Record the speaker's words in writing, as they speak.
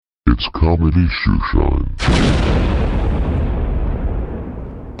It's Comedy Shoeshine.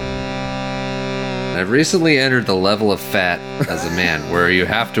 I've recently entered the level of fat as a man where you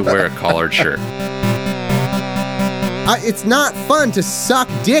have to wear a collared shirt. It's not fun to suck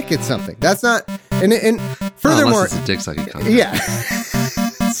dick at something. That's not... And furthermore... Unless it's a dick sucking contest.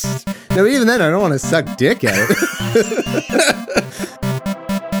 Yeah. No, even then, I don't want to suck dick at it.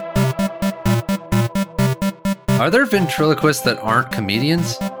 Are there ventriloquists that aren't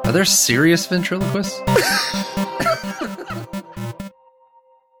comedians? Are there serious ventriloquists?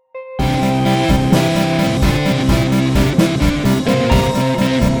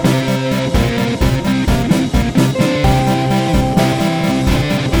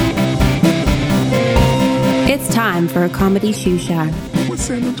 It's time for a comedy shoe shine. With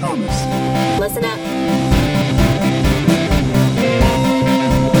Sam Thomas. Listen up.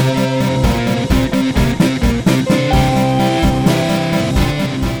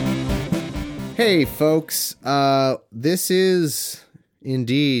 Hey, folks. This is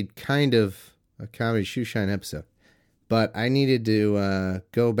indeed kind of a comedy shoe shine episode, but I needed to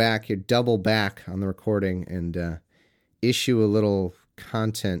go back here, double back on the recording, and issue a little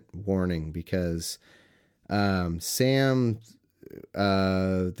content warning because Sam.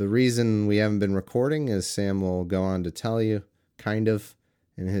 The reason we haven't been recording, as Sam will go on to tell you, kind of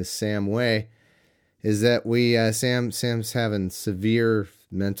in his Sam way, is that Sam's having severe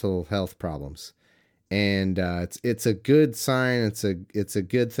mental health problems, and it's a good sign. It's a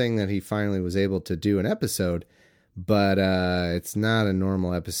good thing that he finally was able to do an episode, but it's not a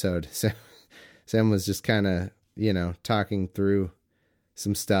normal episode. Sam was just kind of talking through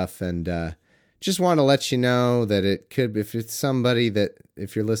some stuff, and just want to let you know that it could, if it's somebody that,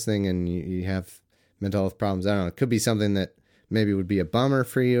 if you're listening and you have mental health problems, I don't know, it could be something that maybe would be a bummer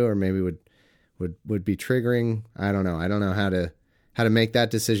for you, or maybe would be triggering. I don't know. I don't know how to make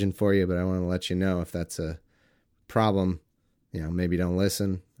that decision for you, but I want to let you know if that's a problem. Maybe don't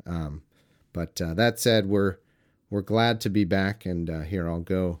listen. But that said, we're glad to be back, and here I'll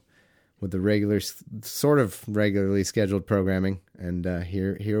go with the regularly scheduled programming, and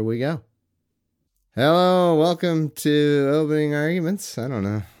here we go. Hello, welcome to Opening Arguments. I don't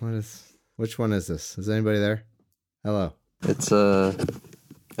know. Which one is this? Is anybody there? Hello. It's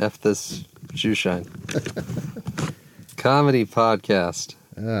F this shoe shine. Comedy podcast.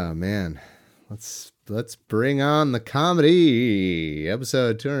 Oh man. Let's bring on the comedy.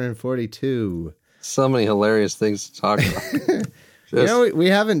 Episode 242. So many hilarious things to talk about. We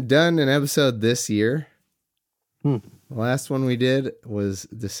haven't done an episode this year. The last one we did was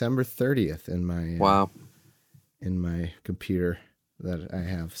December 30th in my in my computer that I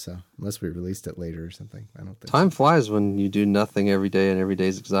have. So unless we released it later or something, I don't think. Time flies when you do nothing every day, and every day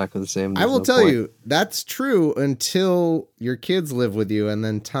is exactly the same. I will tell you that's true until your kids live with you, and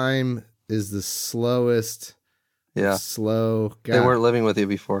then time is the slowest. Yeah, slow. God. They weren't living with you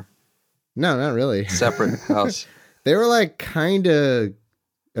before. No, not really. Separate house. They were like kind of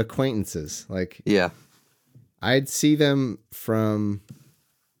acquaintances. Like yeah. I'd see them from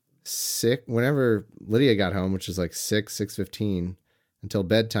whenever Lydia got home, which is like 6:15, until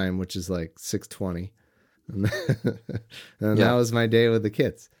bedtime, which is like 6:20. And that was my day with the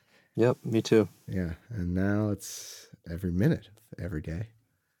kids. Yep, me too. Yeah, and now it's every minute, every day.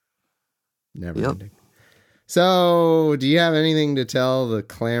 Never ending. So, do you have anything to tell the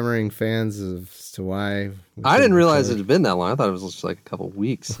clamoring fans as to why? I didn't realize it had been that long. I thought it was just like a couple of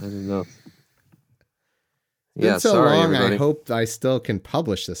weeks. I didn't know. Yeah, so sorry, long. everybody. I hope I still can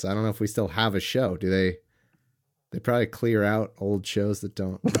publish this. I don't know if we still have a show. Do they? They probably clear out old shows that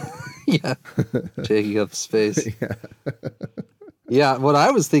don't. Yeah, taking up space. Yeah. Yeah, what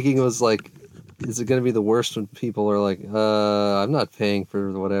I was thinking was like, is it going to be the worst when people are like, I'm not paying for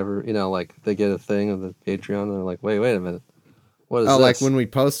whatever, like they get a thing of the Patreon and they're like, wait a minute. What is this? Like when we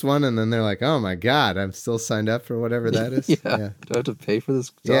post one and then they're like, oh my God, I'm still signed up for whatever that is. Yeah. Do I have to pay for this?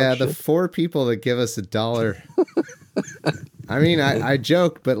 Yeah, shit? the 4 people that give us $1. I mean, I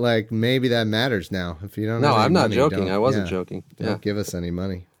joke, but like maybe that matters now. If you don't, no, have any I'm not money, joking. I wasn't joking. Don't give us any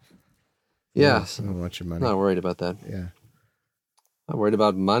money. Yeah, I don't want your money. Not worried about that. Yeah, not worried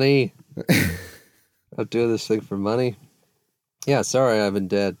about money. I'll do this thing for money. Yeah, sorry, I've been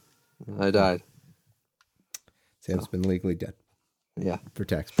dead. I died. Sam's been legally dead. Yeah, for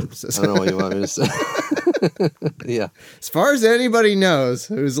tax purposes. I don't know what you want me to say. Yeah, as far as anybody knows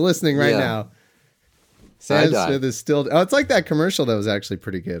who's listening right now, Sam Smith is still. Oh, it's like that commercial that was actually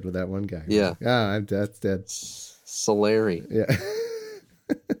pretty good with that one guy. Yeah, that's dead. Solari. Yeah,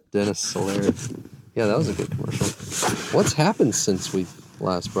 Dennis Solari. Yeah, that was a good commercial. What's happened since we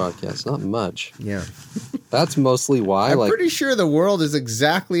last broadcast. Not much. Yeah. That's mostly why. I'm pretty sure the world is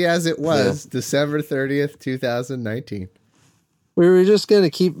exactly as it was December 30th, 2019. We were just going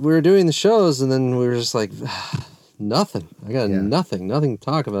to we were doing the shows, and then we were just like, nothing. I got nothing to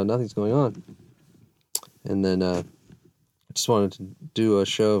talk about. Nothing's going on. And then I just wanted to do a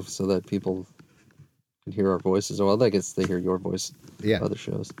show so that people could hear our voices. Well, I guess they hear your voice. Yeah. Other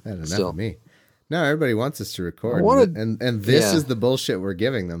shows. That's enough of me. No, everybody wants us to record. And this is the bullshit we're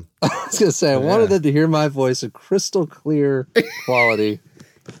giving them. I was going to say, I wanted them to hear my voice in crystal clear quality.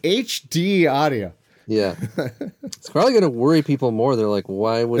 HD audio. Yeah. It's probably going to worry people more. They're like,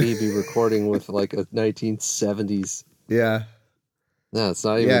 why would he be recording with like a 1970s? Yeah. No, it's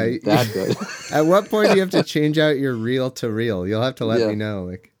not even that good. At what point do you have to change out your reel to reel? You'll have to let me know,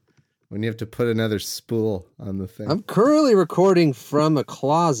 like when you have to put another spool on the thing. I'm currently recording from a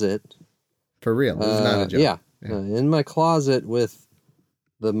closet. For real. This is not a joke. Yeah. In my closet with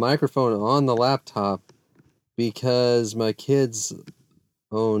the microphone on the laptop because my kids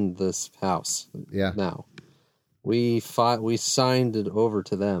own this house. Yeah. Now. We signed it over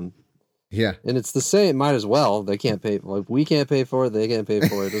to them. Yeah. And it's the same. Might as well. They can't pay. Like, we can't pay for it. They can't pay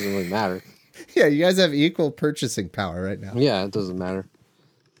for it. It doesn't really matter. Yeah, you guys have equal purchasing power right now. Yeah, it doesn't matter.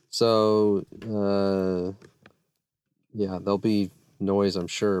 So, there'll be noise, I'm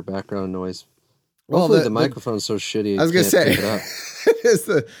sure, background noise. Hopefully the microphone's so shitty. I was going to say, pick it up. It's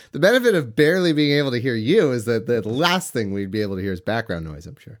the benefit of barely being able to hear you is that the last thing we'd be able to hear is background noise,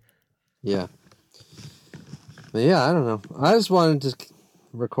 I'm sure. Yeah. But yeah, I don't know. I just wanted to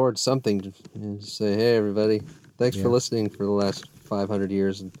record something and just say, hey, everybody, thanks for listening for the last 500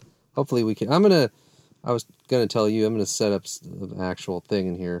 years. And hopefully we can. I was going to tell you, I'm going to set up an actual thing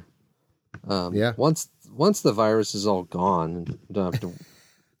in here. Once the virus is all gone and you don't have to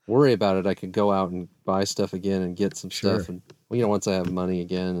worry about it, I could go out and buy stuff again and get some stuff. And, once I have money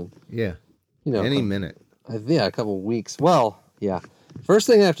again. And, any minute. A couple of weeks. Well, yeah. First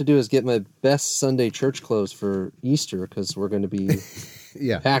thing I have to do is get my best Sunday church clothes for Easter because we're going to be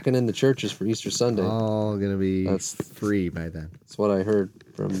packing in the churches for Easter Sunday. All going to be free by then. That's what I heard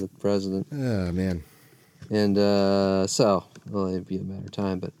from the president. Oh, man. And it'd be a matter of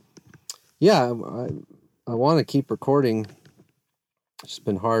time. But yeah, I want to keep recording. It's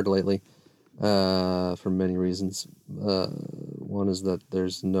been hard lately for many reasons. One is that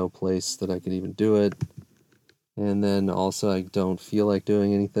there's no place that I could even do it. And then also I don't feel like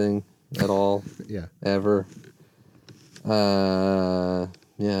doing anything at all. Ever. I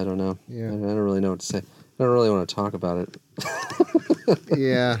don't know. Yeah. I don't really know what to say. I don't really want to talk about it.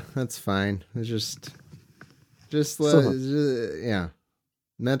 Yeah, that's fine. It's just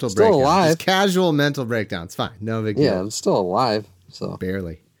mental still breakdown. Alive. Just casual mental breakdown. It's fine. No big deal. Yeah, I'm still alive. So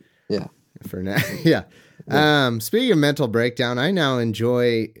barely. Yeah. For now. Yeah. Speaking of mental breakdown, I now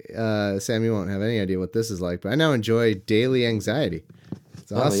enjoy, Sam, you won't have any idea what this is like, but I now enjoy daily anxiety.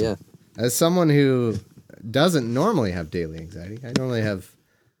 It's awesome. Oh, yeah. As someone who doesn't normally have daily anxiety, I normally have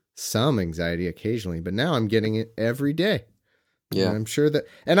some anxiety occasionally, but now I'm getting it every day. Yeah. And I'm sure that,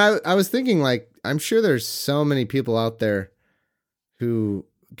 and I was thinking, like, I'm sure there's so many people out there who,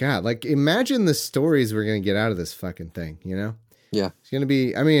 God, like, imagine the stories we're going to get out of this fucking thing, Yeah. It's going to be,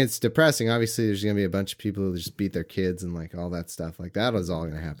 it's depressing. Obviously, there's going to be a bunch of people who just beat their kids and like all that stuff. Like that is all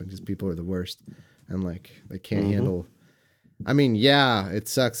going to happen because people are the worst. And like, they can't handle, it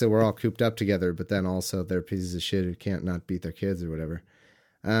sucks that we're all cooped up together, but then also they're pieces of shit who can't not beat their kids or whatever.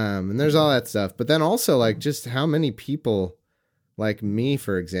 And there's all that stuff. But then also like just how many people like me,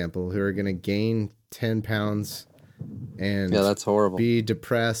 for example, who are going to gain 10 pounds and that's horrible. Be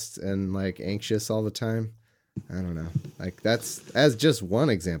depressed and like anxious all the time. I don't know. Like that's as just one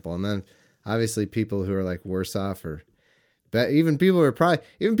example. And then obviously people who are like worse off but even people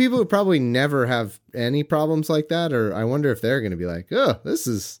who probably never have any problems like that. Or I wonder if they're going to be like, oh, this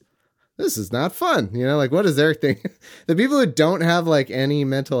is not fun. Like what is their thing? The people who don't have like any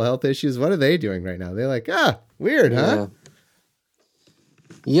mental health issues, what are they doing right now? They're like, weird, huh?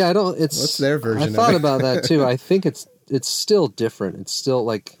 Yeah, I don't, what's their version of it? I thought about that too. I think it's still different. It's still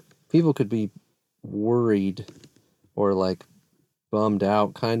like people could be worried or like bummed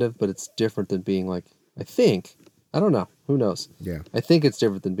out kind of, but it's different than being like, I don't know, who knows. I think it's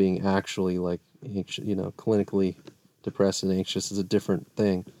different than being actually like anxious, clinically depressed and anxious is a different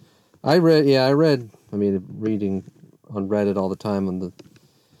thing. Reading on Reddit all the time on the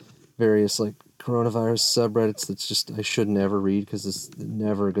various like coronavirus subreddits that's just I should never read because it's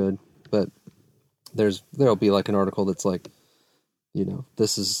never good, but there'll be like an article that's like,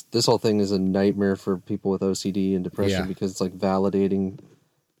 this whole thing is a nightmare for people with OCD and depression because it's like validating,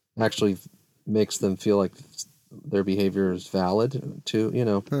 actually makes them feel like their behavior is valid too,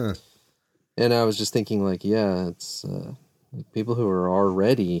 Huh. And I was just thinking like, yeah, it's like people who are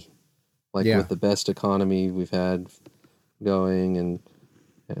already like Yeah. with the best economy we've had going and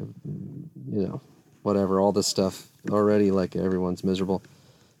whatever, all this stuff already, like everyone's miserable.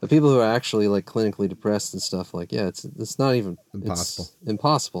 The people who are actually like clinically depressed and stuff, like, yeah, it's not even Impossible. It's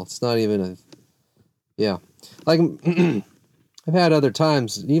impossible. It's not even like I've had other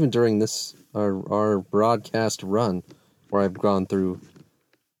times, even during this our broadcast run, where I've gone through,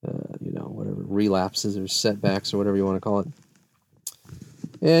 whatever relapses or setbacks or whatever you want to call it.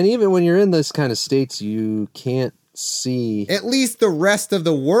 And even when you're in this kind of states, you can't see. At least the rest of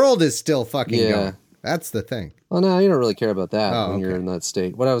the world is still fucking Yeah. going. That's the thing. Well, no, you don't really care about that Oh, when you're okay. in that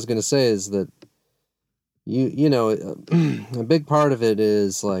state. What I was going to say is that a big part of it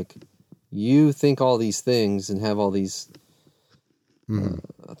is like you think all these things and have all these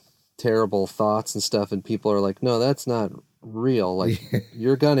terrible thoughts and stuff, and people are like, no, that's not real. Like,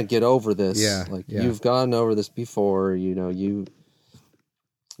 you're going to get over this. Yeah, Like, yeah. you've gotten over this before, you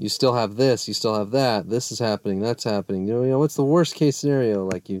still have this, you still have that, this is happening, that's happening. What's the worst case scenario?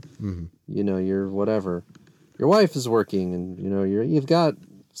 Like, you're whatever. Your wife is working and, you've got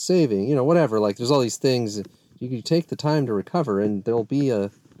saving, whatever. Like, there's all these things. You can take the time to recover and there'll be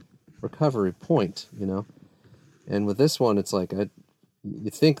a recovery point, And with this one, it's like,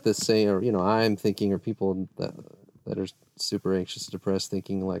 you think the same, or, I'm thinking, or people that are super anxious, depressed,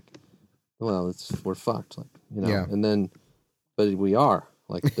 thinking like, well, we're fucked, like, Yeah. and then, but we are.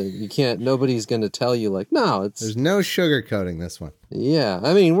 Like, you can't, nobody's going to tell you, like, no, There's no sugarcoating this one. yeah.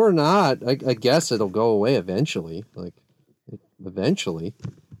 I mean, we're not, I guess it'll go away eventually. Like, eventually.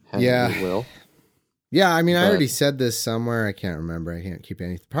 Yeah. It will. Yeah, I mean, I But- already said this somewhere. I can't remember. I can't keep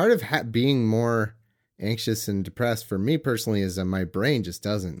anything. Part of being more anxious and depressed for me personally is that my brain just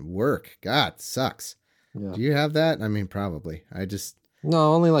doesn't work. God, it sucks. Yeah. Do you have that? I mean, probably. I just,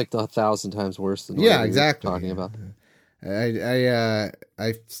 No, only like 1,000 times worse than what yeah, we were exactly. talking about. I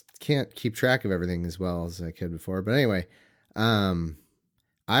can't keep track of everything as well as I could before. But anyway,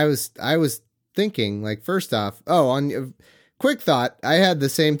 I was thinking, like, first off, quick thought, I had the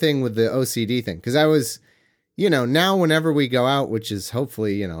same thing with the OCD thing, because I was, now whenever we go out, which is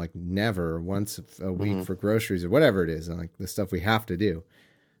hopefully, like never, once a week for groceries or whatever it is, and like the stuff we have to do,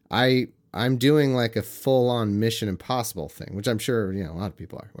 I'm doing like a full on Mission Impossible thing, which I'm sure, a lot of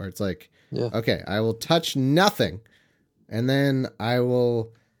people are, where it's like, Yeah. okay, I will touch nothing. And then I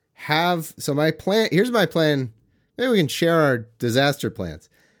will have, so my plan, here's my plan. Maybe we can share our disaster plans.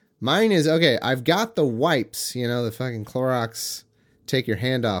 Mine is, okay, I've got the wipes, the fucking Clorox, take your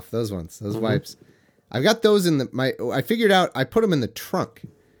hand off, those ones, those wipes. I've got those in I figured out, I put them in the trunk.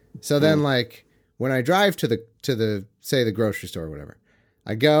 So then like when I drive to the, say the grocery store or whatever,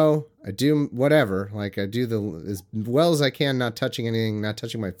 I go, I do whatever, like I do as well as I can, not touching anything, not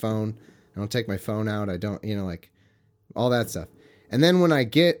touching my phone. I don't take my phone out. I don't, like all that stuff. And then when I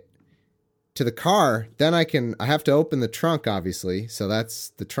get to the car, then I have to open the trunk, obviously. So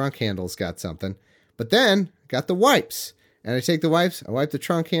that's the trunk handle's got something. But then I got the wipes, and I take the wipes, I wipe the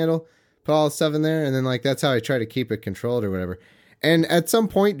trunk handle, put all the stuff in there. And then like, that's how I try to keep it controlled or whatever. And at some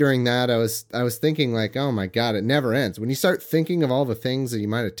point during that, I was thinking like, oh my God, it never ends. When you start thinking of all the things that you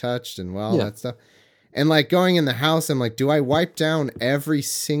might've touched and all that stuff, and like going in the house, I'm like, do I wipe down every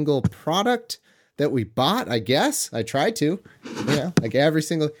single product that we bought? I guess I tried to, like every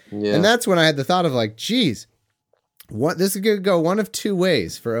single, and that's when I had the thought of like, geez, what, this is going to go one of two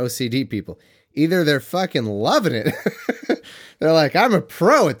ways for OCD people. Either they're fucking loving it. They're like, I'm a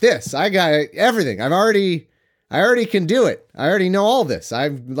pro at this. I got everything. I already can do it. I already know all this.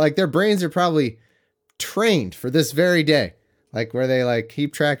 I'm like, their brains are probably trained for this very day. Like where they like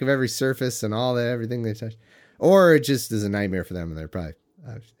keep track of every surface and all that, everything they touch. Or it just is a nightmare for them and they're probably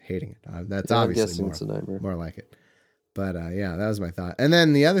hating it. That's I'm obviously guessing it's a nightmare. more like it. But yeah, that was my thought. And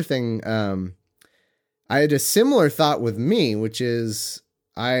then the other thing, I had a similar thought with me, which is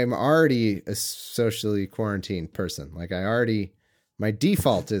I'm already a socially quarantined person. Like my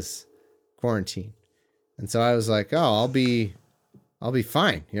default is quarantine. And so I was like, oh, I'll be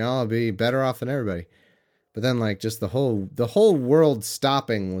fine. I'll be better off than everybody. But then like just the whole world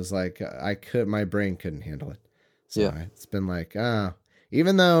stopping was like, my brain couldn't handle it. So it's been like,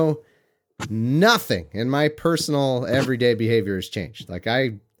 even though nothing in my personal everyday behavior has changed. Like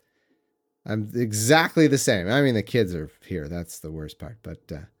I'm exactly the same. I mean, the kids are here. That's the worst part.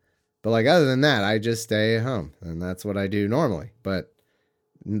 But like, other than that, I just stay at home and that's what I do normally. But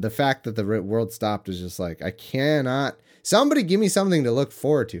the fact that the world stopped is just like, I cannot, somebody give me something to look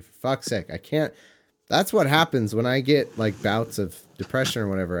forward to, for fuck's sake. I can't. That's what happens when I get like bouts of depression or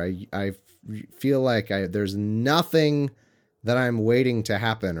whatever. I feel like there's nothing that I'm waiting to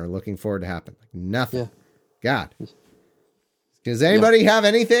happen or looking forward to happen. Like nothing. Yeah. God. Does anybody have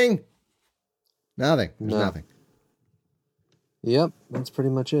anything? Nothing. There's nothing. Yep, that's pretty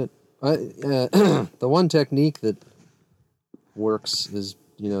much it. The one technique that works is,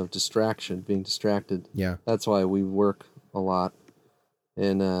 distraction, being distracted. Yeah. That's why we work a lot.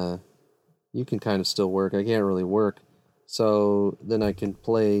 And you can kind of still work. I can't really work. So then I can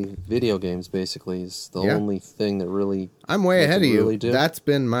play video games, basically, is the only thing that really... I'm way ahead of you. Really do. That's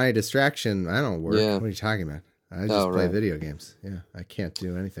been my distraction. I don't work. Yeah. What are you talking about? I just play video games. Yeah, I can't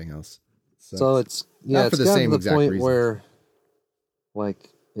do anything else. So it's... not it's for the gotten same to the exact point reasons. where, like,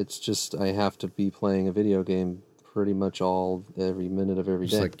 it's just I have to be playing a video game pretty much every minute of every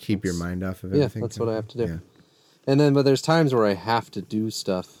day. Just like keep your mind off of Yeah, everything. that's what I have to do. Yeah. And then, but there's times where I have to do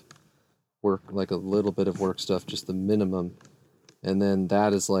stuff, work, like a little bit of work stuff, just the minimum. And then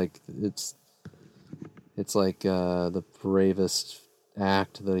that is like, it's like the bravest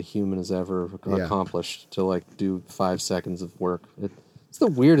act that a human has ever accomplished, to like do 5 seconds of work. It's the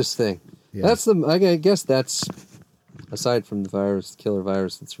weirdest thing. Yeah. I guess that's, aside from the killer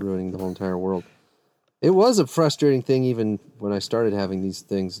virus that's ruining the whole entire world. It was a frustrating thing even when I started having these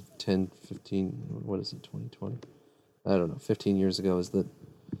things 10, 15, what is it, 2020? I don't know, 15 years ago, is that,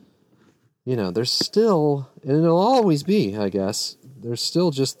 there's still, and it'll always be, I guess, there's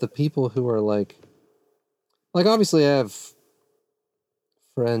still just the people who are like obviously I have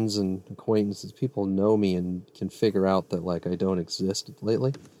friends and acquaintances, people know me and can figure out that like I don't exist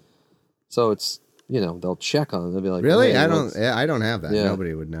lately. So it's, they'll check on it. They'll be like, really? hey, I don't have that. Yeah.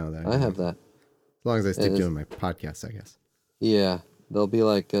 Nobody would know that. I have that. As long as I stick doing my podcast, I guess. Yeah. They'll be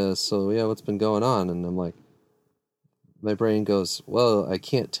like, what's been going on? And I'm like, my brain goes, well, I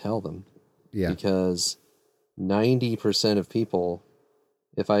can't tell them. Yeah. Because 90% of people,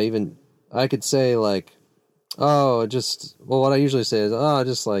 I could say like, what I usually say is, I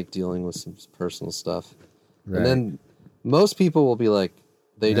just like dealing with some personal stuff. Right. And then most people will be like,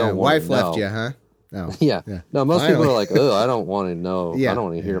 they don't want wife to know. left you, huh? No. Yeah. No, most people are like, I don't want to know. Yeah. I don't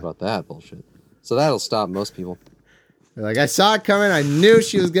want to hear about that bullshit. So that'll stop most people. They're like, I saw it coming. I knew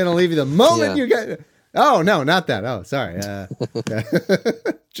she was going to leave you the moment you got. Oh, no, not that. Oh, sorry.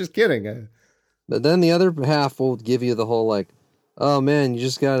 Just kidding. But then the other half will give you the whole like, oh man, you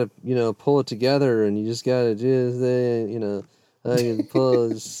just gotta, pull it together, and you just gotta do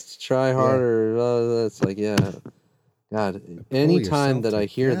this, just try harder. Yeah. That's like, yeah, God. Anytime that I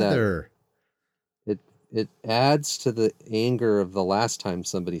hear that, it adds to the anger of the last time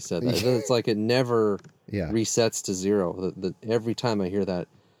somebody said that. It's like it never resets to zero. Every time I hear that,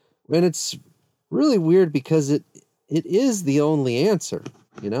 and it's really weird because it is the only answer.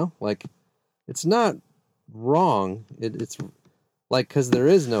 Like it's not wrong. It's like, because there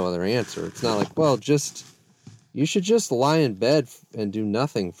is no other answer. It's not like, well, you should just lie in bed and do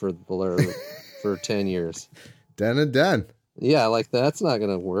nothing for 10 years. Done and done. Yeah, like that's not going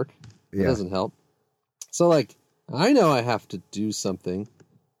to work. It doesn't help. So like, I know I have to do something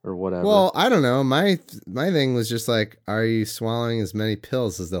or whatever. Well, I don't know. My thing was just like, are you swallowing as many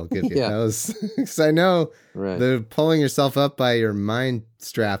pills as they'll give you? Yeah. That was, because I know the pulling yourself up by your mind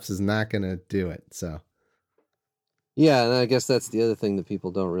straps is not going to do it. So. Yeah, and I guess that's the other thing that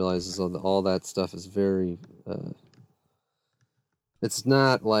people don't realize is all that stuff is very... it's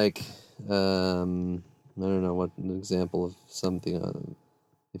not like... I don't know what an example of something...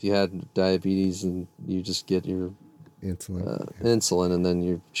 if you had diabetes and you just get your insulin and then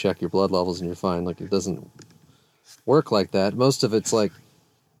you check your blood levels and you're fine. Like, it doesn't work like that. Most of it's like,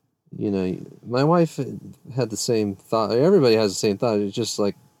 my wife had the same thought. Everybody has the same thought. It's just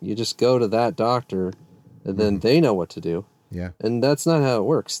like, you just go to that doctor... and then they know what to do. Yeah. And that's not how it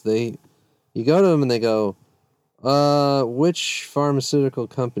works. You go to them and they go, which pharmaceutical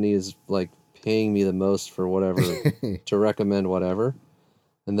company is like paying me the most for whatever to recommend whatever.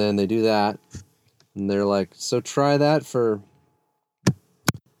 And then they do that. And they're like, so try that for,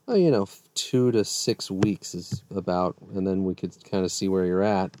 2 to 6 weeks is about, and then we could kind of see where you're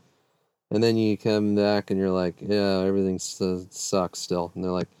at. And then you come back and you're like, yeah, everything sucks still. And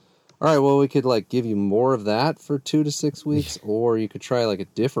they're like, all right, well, we could like give you more of that for 2 to 6 weeks, or you could try like a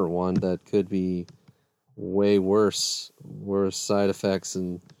different one that could be way worse side effects,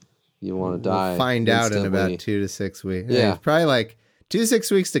 and you want to die. We'll find out in about 2 to 6 weeks. Yeah, probably like 2 to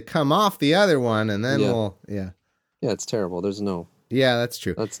 6 weeks to come off the other one, and then Yeah, it's terrible. There's no. Yeah, that's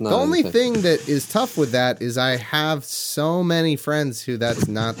true. That's not the only thing that is tough with that is I have so many friends who that's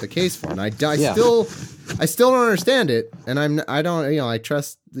not the case for, and I still don't understand it, and I don't, I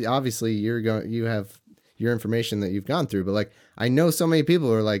trust. Obviously, you've your information that you've gone through. But like, I know so many people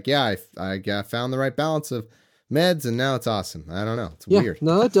who are like, yeah, I found the right balance of meds and now it's awesome. I don't know. It's weird.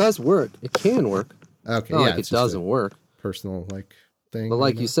 No, it does work. It can work. Okay. Not Yeah. like it doesn't work. Personal like thing. But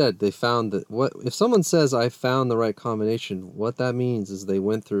like you said, they found that if someone says I found the right combination, what that means is they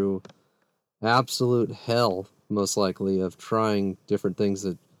went through absolute hell, most likely, of trying different things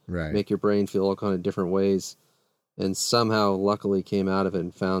that make your brain feel all kind of different ways, and somehow luckily came out of it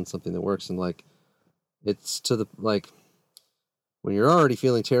and found something that works. And like, it's to the, like, when you're already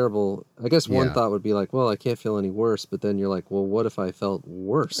feeling terrible, I guess one thought would be like, well, I can't feel any worse. But then you're like, well, what if I felt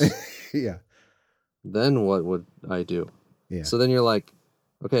worse? Yeah. Then what would I do? Yeah. So then you're like,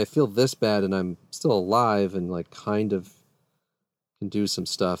 okay, I feel this bad and I'm still alive and like kind of can do some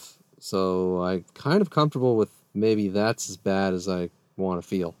stuff. So I'm kind of comfortable with maybe that's as bad as I want to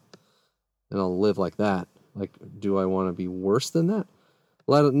feel. And I'll live like that. Like, do I want to be worse than that?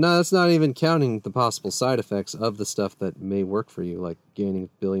 Well, no, that's not even counting the possible side effects of the stuff that may work for you, like gaining 1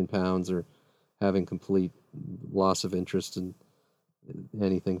 billion pounds or having complete loss of interest in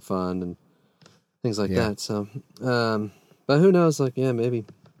anything fun and things like that. So, but who knows? Like, yeah, maybe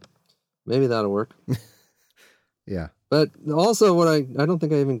that'll work. Yeah. But also, what I don't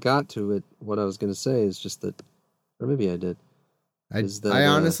think I even got to it. What I was going to say is just that, or maybe I did. I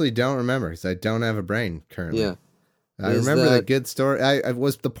honestly don't remember because I don't have a brain currently. Yeah. I remember the good story. I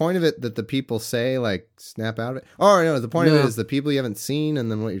was the point of it that the people say like snap out of it. Oh no, the point of it is the people you haven't seen and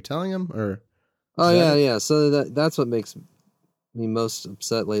then what you're telling them, or. Oh yeah. So that's what makes me most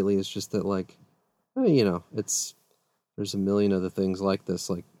upset lately is just that like, there's a million other things like this,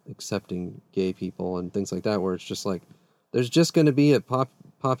 like accepting gay people and things like that, where it's just like, there's just going to be a part of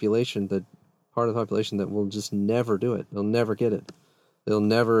the population that will just never do it. They'll never get it. They'll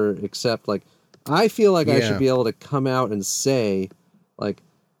never accept, like, I feel like I should be able to come out and say, like,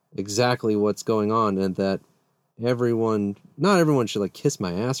 exactly what's going on, and that not everyone should, like, kiss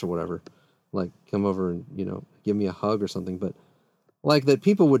my ass or whatever, like, come over and, give me a hug or something, but, like, that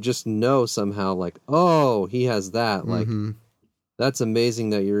people would just know somehow, like, oh, he has that, like, that's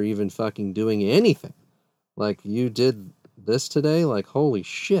amazing that you're even fucking doing anything. Like, you did this today? Like, holy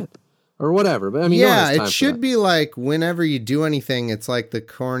shit. Or whatever. But I mean, it should be like whenever you do anything, it's like the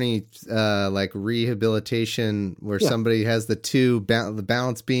corny, like rehabilitation where somebody has the the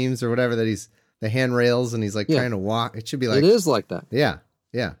balance beams or whatever the handrails and he's like trying to walk. It should be like, it is like that. Yeah.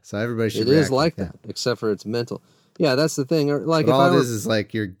 Yeah. So everybody should. It is like that, except for it's mental. Yeah, that's the thing. Or like, but all it is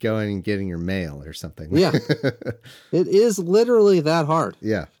like you're going and getting your mail or something. Yeah. It is literally that hard.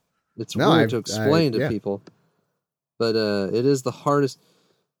 Yeah. It's weird to explain to people, but it is the hardest.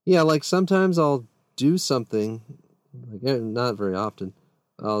 Yeah, like sometimes I'll do something, like not very often,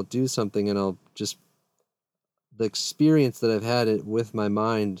 I'll do something and I'll just, the experience that I've had it with my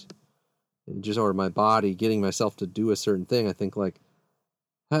mind, or my body, getting myself to do a certain thing, I think like,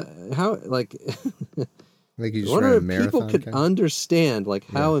 how like, like you just wonder ran a if marathon people could understand like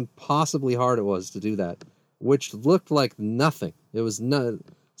how impossibly hard it was to do that, which looked like nothing. It was not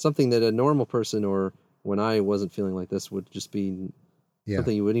something that a normal person, or when I wasn't feeling like this, would just be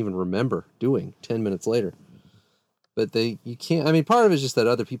something you wouldn't even remember doing 10 minutes later. But you can't, I mean, part of it is just that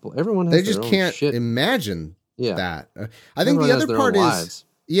other people, everyone has they just can't shit. imagine that. I think Everyone the has other their part own is, lives.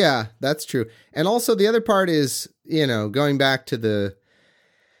 yeah, that's true. And also the other part is, going back to the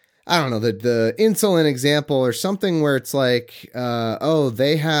insulin example or something where it's like,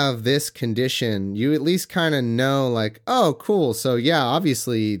 they have this condition. You at least kind of know like, oh, cool. So yeah,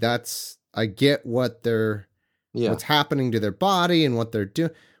 obviously I get what what's happening to their body and what they're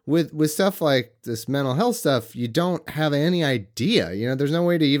doing. With stuff like this mental health stuff, you don't have any idea. There's no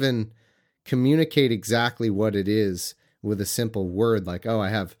way to even communicate exactly what it is with a simple word like, oh, I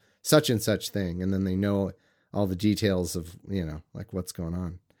have such and such thing. And then they know all the details of, like what's going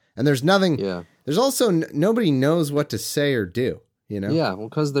on. And there's nothing. Yeah. There's also nobody knows what to say or do, Yeah, well,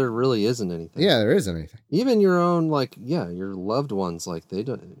 because there really isn't anything. Yeah, there isn't anything. Even your own, like, your loved ones, like, they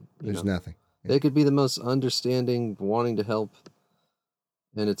don't. There's nothing. They could be the most understanding, wanting to help,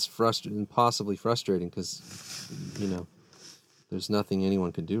 and it's possibly frustrating because, there's nothing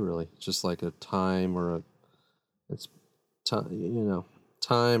anyone can do really. It's just like a time or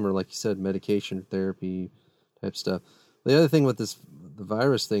time or like you said, medication, therapy type stuff. The other thing with the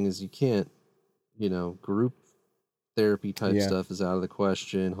virus thing is you can't, group therapy type stuff is out of the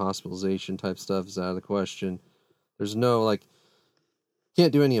question. Hospitalization type stuff is out of the question. There's no like.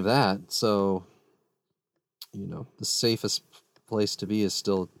 Can't do any of that, so the safest place to be is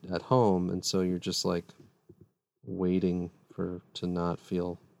still at home, and so you're just like waiting to not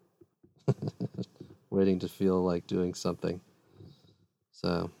feel waiting to feel like doing something.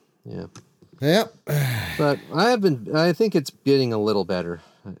 So yeah, Yep. But I think it's getting a little better.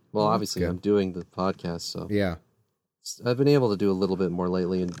 Well, obviously good. I'm doing the podcast, so Yeah. I've been able to do a little bit more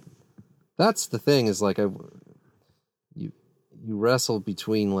lately. And that's the thing is like, you wrestle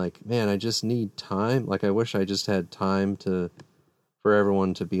between like, man, I just need time. Like, I wish I just had time for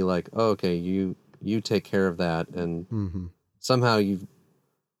everyone to be like, oh, okay, you take care of that. And somehow you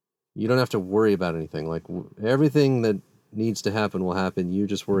don't have to worry about anything. Like everything that needs to happen will happen. You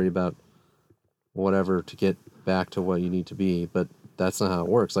just worry about whatever to get back to what you need to be. But that's not how it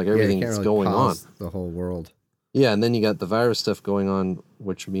works. Like everything's really going on. pause the whole world. Yeah. And then you got the virus stuff going on,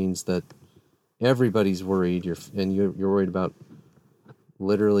 which means that everybody's worried. You're worried about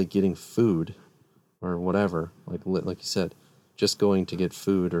literally getting food or whatever. Like you said, just going to get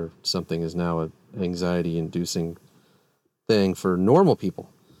food or something is now an anxiety inducing thing for normal people,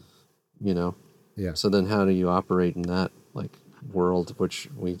 you know? Yeah. So then how do you operate in that like world, which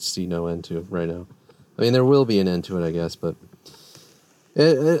we see no end to right now? I mean, there will be an end to it, I guess, but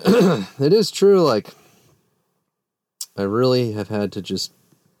it is true. Like I really have had to just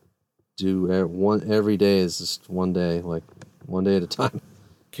do every day is just one day, like one day at a time.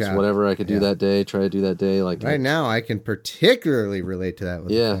 Just whatever I could do that day, try to do that day. Like right now, I can particularly relate to that.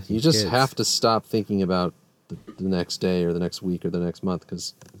 With you just kids. have to stop thinking about the next day or the next week or the next month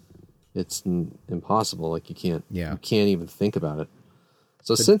because it's impossible. Like you can't even think about it.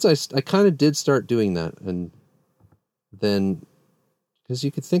 So since I kind of did start doing that, and then because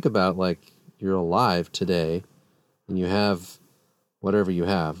you could think about like you're alive today, and you have whatever you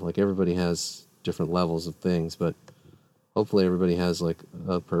have. Like everybody has different levels of things, but hopefully everybody has like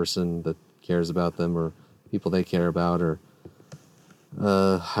a person that cares about them or people they care about or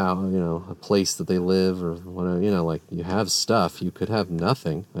how, a place that they live or whatever, like you have stuff. You could have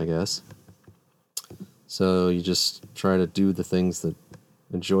nothing, I guess. So you just try to do the things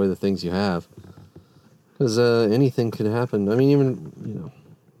enjoy the things you have. Because anything could happen. I mean, even,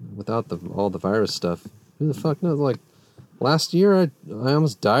 without all the virus stuff, who the fuck knows? Like last year, I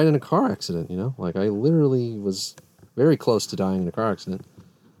almost died in a car accident, Like I literally was very close to dying in a car accident.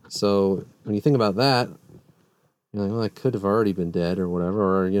 So when you think about that, you're like, well, I could have already been dead or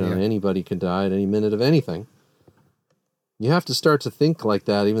whatever, or, anybody can die at any minute of anything. You have to start to think like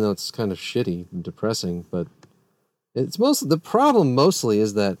that, even though it's kind of shitty and depressing. But the problem mostly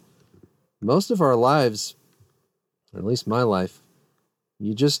is that most of our lives, or at least my life,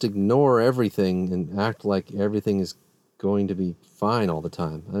 you just ignore everything and act like everything is going to be fine all the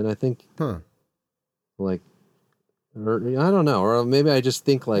time. And I think, like, or I don't know, or maybe I just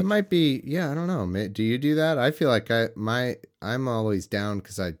think like it might be. Yeah, I don't know. Do you do that? I feel like I'm always down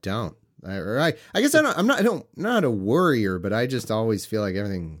because I don't. I guess I'm not a worrier, but I just always feel like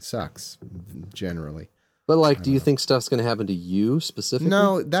everything sucks generally. But like, do you think stuff's going to happen to you specifically?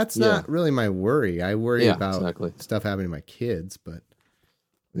 No, that's not really my worry. I worry about stuff happening to my kids, but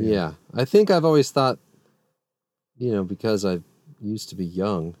yeah, I think I've always thought, because I used to be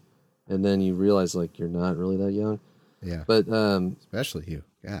young, and then you realize like you're not really that young. Yeah. But especially you.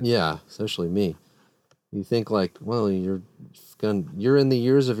 God. Yeah, especially me. You think like, well, you're in the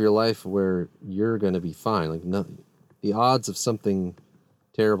years of your life where you're going to be fine. Like the odds of something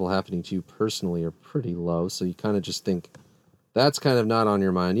terrible happening to you personally are pretty low, so you kind of just think that's kind of not on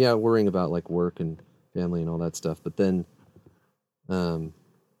your mind. Yeah, worrying about like work and family and all that stuff. But then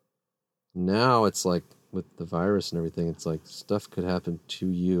now it's like with the virus and everything, it's like stuff could happen to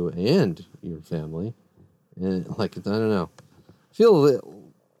you and your family. And like, I don't know. I feel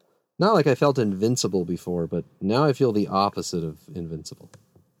not like I felt invincible before, but now I feel the opposite of invincible.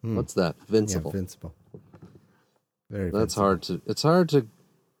 What's that? Vincible. Yeah, invincible. Very That's vincible.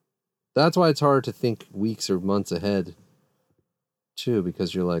 That's why it's hard to think weeks or months ahead too,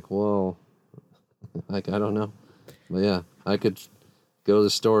 because you're like, well, like, I don't know. But yeah, I could go to the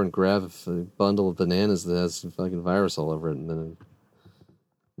store and grab a bundle of bananas that has a fucking virus all over it, and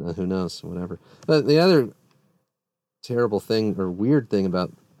then who knows, whatever. But the other terrible thing or weird thing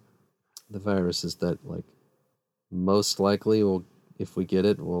about the virus is that like most likely if we get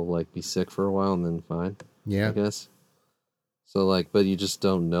it, we'll like be sick for a while and then fine. Yeah. I guess. So like, but you just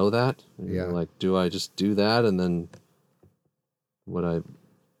don't know that. Yeah. You're like, do I just do that and then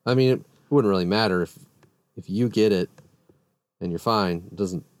I mean, it wouldn't really matter if you get it and you're fine. It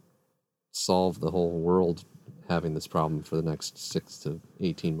doesn't solve the whole world having this problem for the next 6 to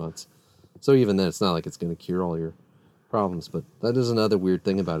 18 months. So even then, it's not like it's going to cure all your problems. But that is another weird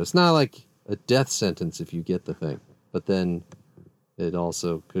thing about it. It's not like a death sentence if you get the thing. But then it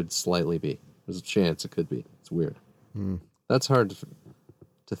also could slightly be. There's a chance it could be. It's weird. That's hard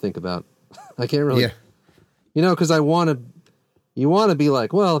to think about. I can't really... Yeah. Because I want to... you want to be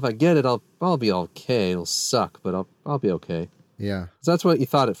like, well, if I get it, I'll be okay. It'll suck, but I'll be okay. Yeah. 'Cause that's what you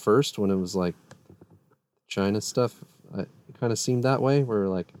thought at first when it was like China stuff. It kind of seemed that way. Where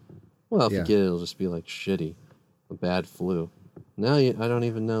like, well, if you get it, it'll just be like shitty, a bad flu. Now I don't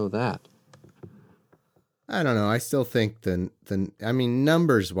even know that. I don't know. I still think I mean,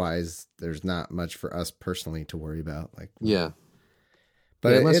 numbers wise, there's not much for us personally to worry about. Like, Yeah.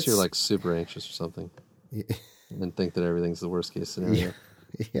 but unless you're like super anxious or something and think that everything's the worst case scenario.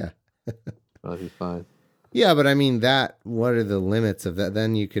 Yeah. Probably be fine. Yeah, but I mean what are the limits of that?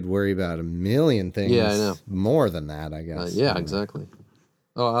 Then you could worry about a million things. Yeah, I know. More than that, I guess. Yeah, exactly.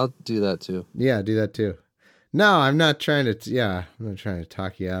 Oh, I'll do that too. Yeah, do that too. No, I'm not trying to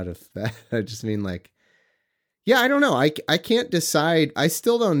talk you out of that. I just mean like, yeah, I don't know. I can't decide. I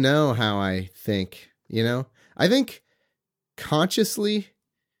still don't know how I think, you know? I think consciously,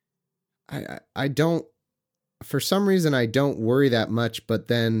 I don't, for some reason, I don't worry that much. But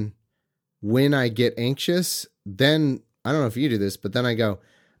then when I get anxious, then I don't know if you do this, but then I go,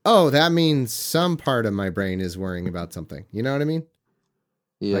 oh, that means some part of my brain is worrying about something. You know what I mean?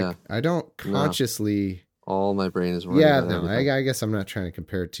 Yeah. Like, I don't consciously... No. All my brain is worrying about everything. I guess I'm not trying to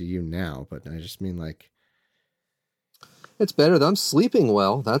compare it to you now, but I just mean like... It's better that I'm sleeping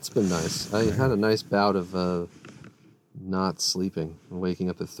well. That's been nice. I had a nice bout of not sleeping. Waking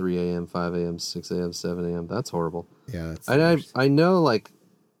up at 3 a.m., 5 a.m., 6 a.m., 7 a.m. That's horrible. Yeah, I know like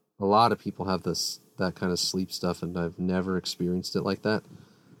a lot of people have that kind of sleep stuff, and I've never experienced it like that.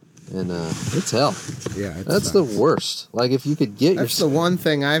 And it's hell. Yeah, that's the worst. Like if you could get That's the one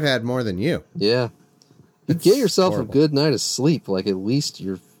thing I've had more than you. Yeah. You get yourself horrible. a good night of sleep. Like at least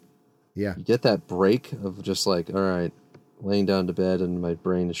you get that break of just like, all right, laying down to bed and my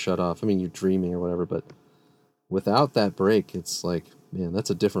brain is shut off. I mean, you're dreaming or whatever, but without that break, it's like, man,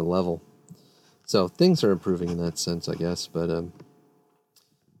 that's a different level. So things are improving in that sense, I guess. But I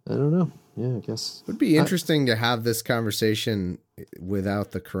don't know. Yeah, I guess it would be interesting to have this conversation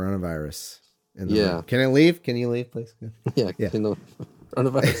without the coronavirus. In the room. Can it leave? Can you leave, please? Yeah. Can the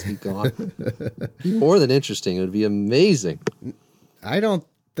coronavirus be gone? Be more than interesting. It would be amazing. I don't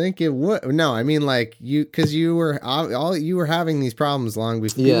think it would. No, I mean like because you were having these problems long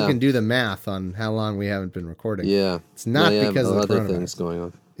before you can do the math on how long we haven't been recording. Yeah, it's not because of the other coronavirus. Things going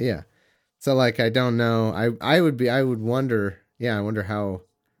on. Yeah, so like I don't know. I would wonder. Yeah, I wonder how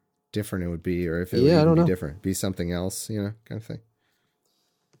different it would be, or if it would be different, be something else, you know, kind of thing.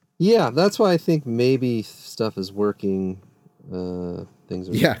 Yeah, that's why I think maybe stuff is working. Things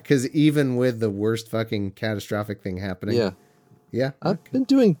are... Yeah, because even with the worst fucking catastrophic thing happening, I've been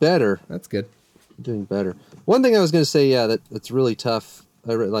doing better. That's good. Doing better. One thing I was going to say, that's really tough.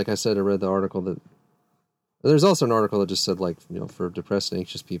 I read the article that there's also an article that just said like, you know, for depressed and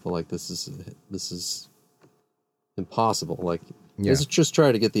anxious people, like this is impossible. Like, let's just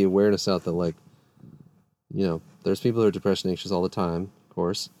try to get the awareness out that like, you know, there's people who are depressed and anxious all the time, of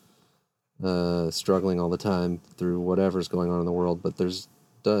course. Struggling all the time through whatever's going on in the world, but there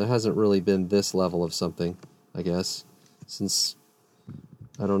hasn't really been this level of something, I guess, since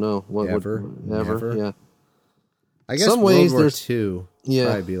I don't know ever. Yeah. I guess some World ways War there's II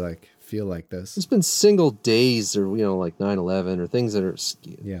probably feel like this. There's been single days, or you know, like 9/11, or things that are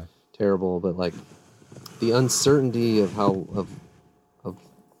terrible, but like the uncertainty of how of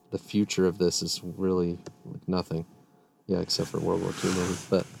the future of this is really like nothing. Yeah, except for World War II, maybe,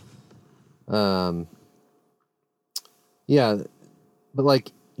 but. But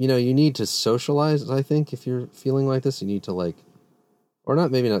like, you know, you need to socialize, I think, if you're feeling like this. You need to like, or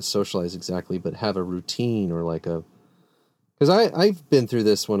maybe not socialize exactly, but have a routine or like because I've been through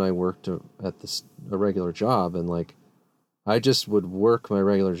this when I worked at a regular job, and like, I just would work my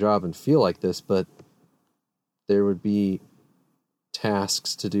regular job and feel like this, but there would be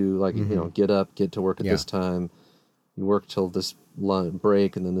tasks to do, like, you know, get up, get to work at this time, you work till this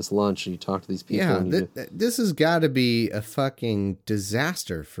break, and then this lunch, and you talk to these people. Yeah, this has got to be a fucking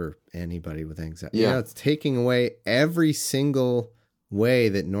disaster for anybody with anxiety. Yeah, you know, it's taking away every single way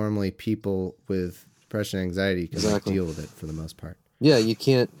that normally people with depression and anxiety can like, deal with it for the most part. Yeah, you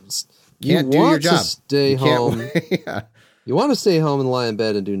can't do your job. Stay home. You want to stay home and lie in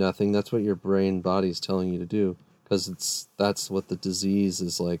bed and do nothing. That's what your brain body's telling you to do, because that's what the disease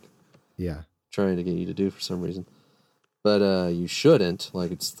is like. Yeah, trying to get you to do for some reason. But you shouldn't.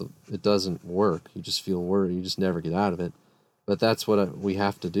 Like, it doesn't work. You just feel worried. You just never get out of it. But that's what we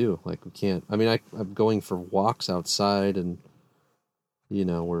have to do. Like, we can't. I mean, I'm going for walks outside, and you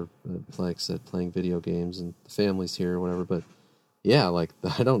know, we're like I said, playing video games, and the family's here or whatever. But yeah, like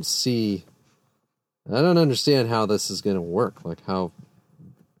I don't understand how this is going to work. Like how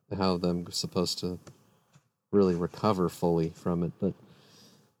them supposed to really recover fully from it. But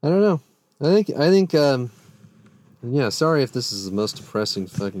I don't know. I think. Yeah. Sorry if this is the most depressing,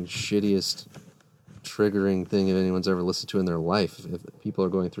 fucking shittiest, triggering thing if anyone's ever listened to in their life. If people are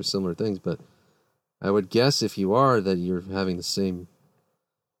going through similar things, but I would guess if you are that you're having the same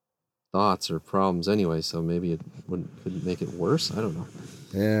thoughts or problems anyway. So maybe it couldn't make it worse. I don't know.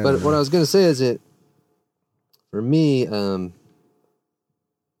 Yeah. But what I was going to say is for me,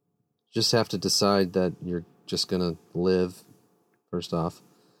 just have to decide that you're just going to live, first off,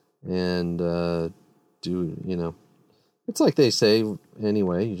 and it's like they say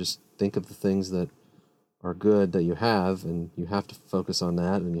anyway, you just think of the things that are good that you have, and you have to focus on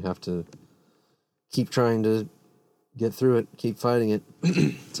that, and you have to keep trying to get through it, keep fighting it.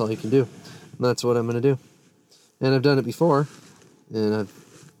 That's all you can do. And that's what I'm going to do. And I've done it before, and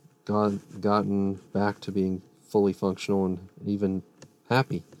I've gotten back to being fully functional and even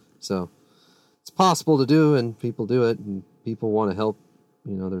happy. So it's possible to do, and people do it, and people want to help.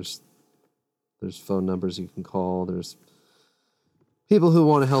 There's phone numbers you can call. There's people who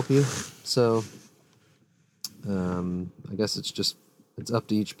want to help you. So I guess it's up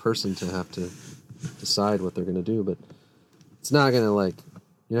to each person to have to decide what they're going to do. But it's not going to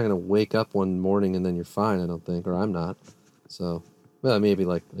you're not going to wake up one morning and then you're fine, I don't think, or I'm not. So maybe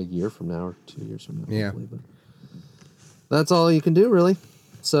like a year from now or 2 years from now. Yeah. Hopefully, but that's all you can do, really.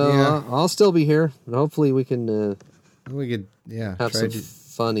 So I'll still be here, and hopefully we can have some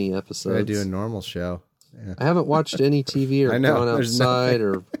funny episodes. Try to do a normal show. Yeah. I haven't watched any TV or gone outside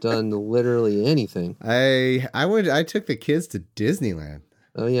or done literally anything. I took the kids to Disneyland.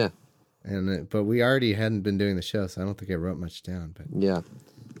 Oh yeah, but we already hadn't been doing the show, so I don't think I wrote much down. But yeah,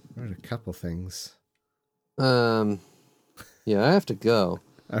 I wrote a couple things. Yeah, I have to go.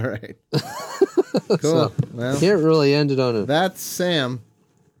 All right, cool. So, well, can't really end it on a that's Sam.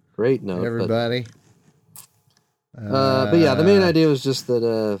 Great note, everybody. But yeah, the main idea was just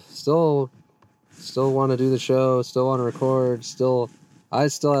that still want to do the show, still want to record, I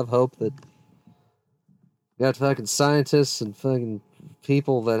still have hope that we got fucking scientists and fucking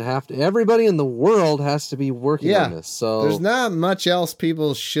people that everybody in the world has to be working on this. So there's not much else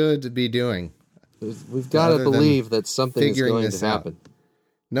people should be doing. We've got to believe that something is going to happen.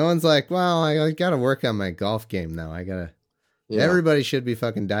 No one's like, well, I got to work on my golf game now. Yeah. Everybody should be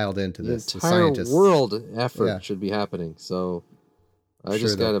fucking dialed into this. The entire world effort should be happening. So I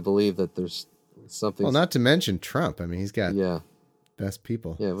just got to believe that there's something. Well, not to mention Trump. I mean, he's got best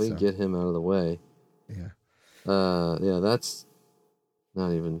people. Yeah, we can get him out of the way. Yeah. That's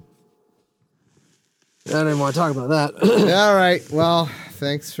not even. I didn't want to talk about that. All right. Well,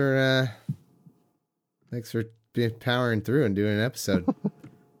 thanks for powering through and doing an episode.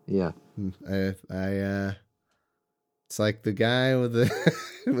 Yeah. It's like the guy with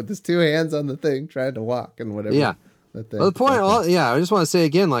his two hands on the thing trying to walk and whatever. Yeah. Well, the point, I just want to say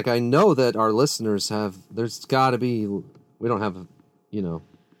again, I know that our listeners there's got to be, we don't have, we're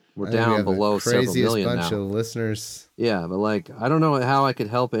down below several million now. Bunch of listeners. Yeah, but I don't know how I could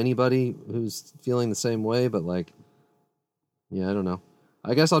help anybody who's feeling the same way, but I don't know.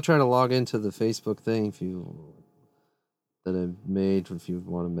 I guess I'll try to log into the Facebook thing that I made if you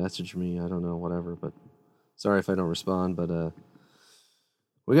want to message me. I don't know, whatever, but sorry if I don't respond, but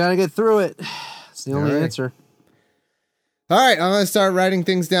we got to get through it. It's the only answer. All right, I'm going to start writing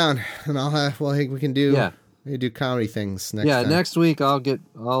things down, and we can do comedy things next time. Next week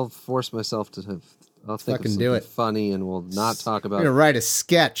I'll force myself to I'll think of something funny, and we'll not talk about. I'm going to write a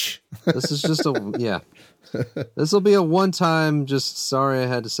sketch. This is just this will be a one-time, just sorry I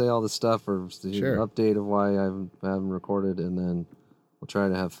had to say all this stuff, or update of why I haven't recorded, and then we'll try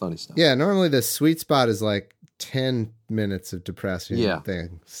to have funny stuff. Yeah, normally the sweet spot is 10 minutes of depressing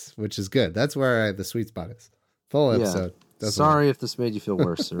things, which is good. That's where the sweet spot is. Full episode. Sorry if this made you feel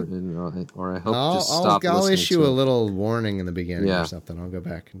worse, or I hope just stop listening. I'll issue a little warning in the beginning or something. I'll go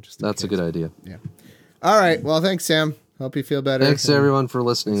back and just. That's a good idea. Yeah. All right. Well, thanks, Sam. Hope you feel better. Thanks everyone for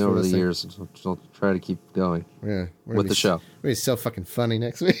listening over the years. I'll try to keep going. Yeah. With the show. We're gonna be so fucking funny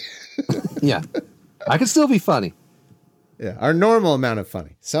next week. Yeah, I can still be funny. Yeah, our normal amount of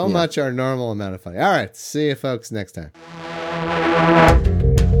funny. Much our normal amount of funny. All right. See you, folks, next time.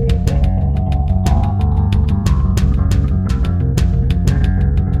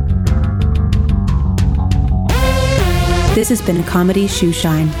 This has been a Comedy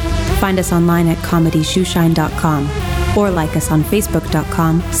Shoeshine. Find us online at comedyshoeshine.com or like us on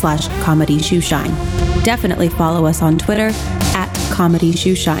facebook.com/comedyshoeshine. Definitely follow us on Twitter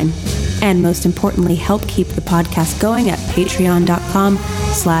 @comedyshoeshine. And most importantly, help keep the podcast going at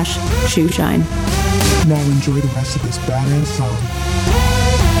patreon.com/shoeshine. Now enjoy the rest of this badass song.